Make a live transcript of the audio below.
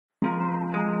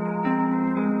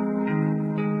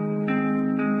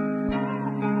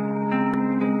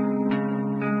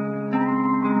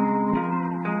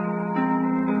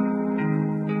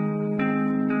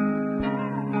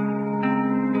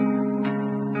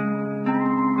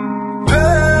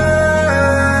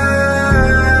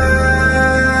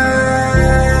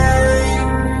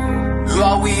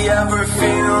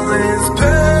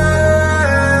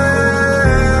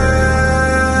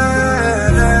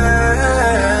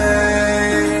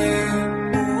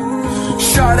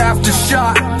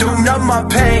shot, don't numb my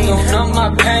pain.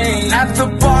 At the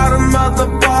bottom of the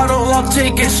bottle, I'll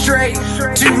take it straight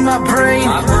to my brain.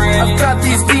 I've got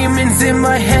these demons in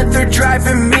my head, they're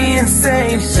driving me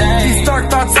insane. These dark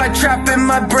thoughts I trap in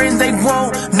my brain, they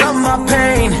won't numb my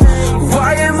pain.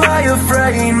 Why am I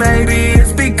afraid? Maybe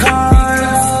it's because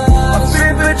I've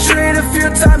been betrayed a few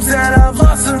times and I've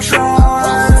lost some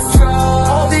trust.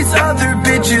 All these other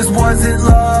bitches wasn't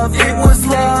love, it was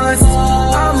lust.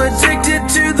 I'm addicted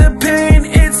to the pain,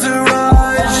 it's a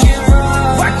rush.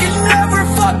 I can never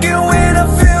fucking win, I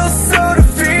feel so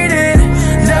defeated.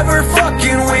 Never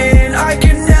fucking win, I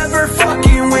can never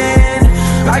fucking win.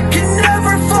 I can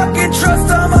never fucking trust,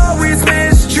 I'm always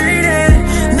mistreated.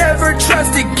 Never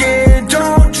trust again,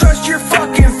 don't trust your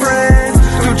fucking friends.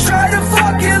 Don't try to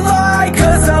fucking lie,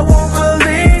 cause I won't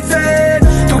believe it.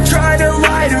 Don't try to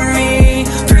lie to me,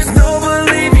 there's no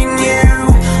believing you.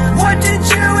 What did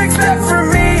you expect from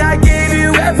me? I gave you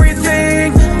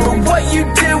everything, but what you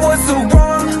did was so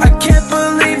wrong. I can't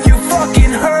believe you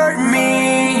fucking hurt me.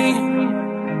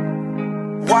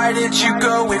 Why did you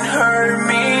go and hurt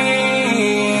me?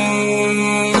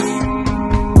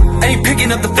 Ain't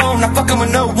picking up the phone, not fucking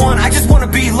with no one. I just wanna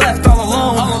be left all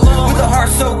alone. With a heart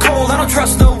so cold, I don't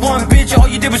trust no one. Bitch, all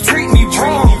you did was treat me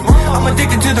wrong. I'm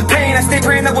addicted to the pain, I stay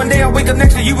praying that one day I'll wake up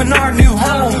next to you in our new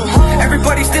home.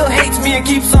 Everybody still hates me and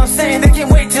keeps on saying they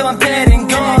can't wait till I'm dead and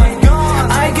gone.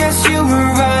 I guess you were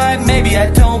right, maybe I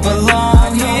don't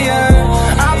belong here.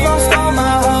 I've lost all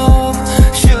my hope,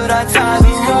 should I tie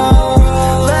the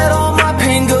rope? Let all my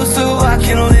pain go so I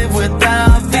can live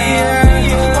without fear.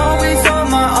 Always on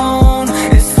my own,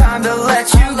 it's time to let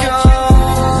you go.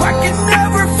 I can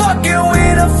never fucking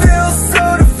win, I feel so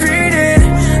defeated.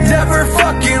 Never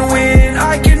fucking win,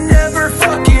 I can never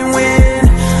fucking win.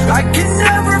 I can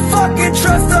never fucking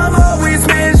trust, I'm always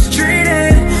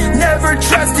mistreated. Never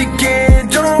trust again,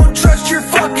 don't trust your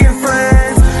fucking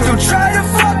friends. Don't try to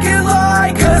fucking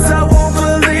lie, cause I won't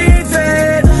believe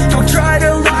it. Don't try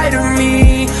to lie to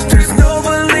me, there's no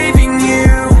believing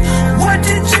you. What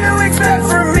did you expect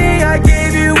from me? I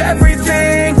gave you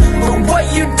everything, but what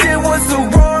you did was so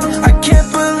wrong. I can't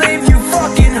believe you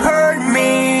fucking hurt me.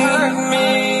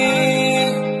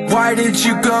 Why did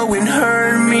you go and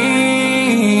hurt me?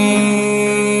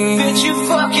 Bitch, you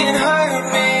fucking hurt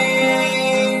me.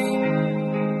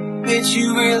 Bitch,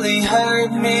 you really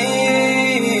hurt me.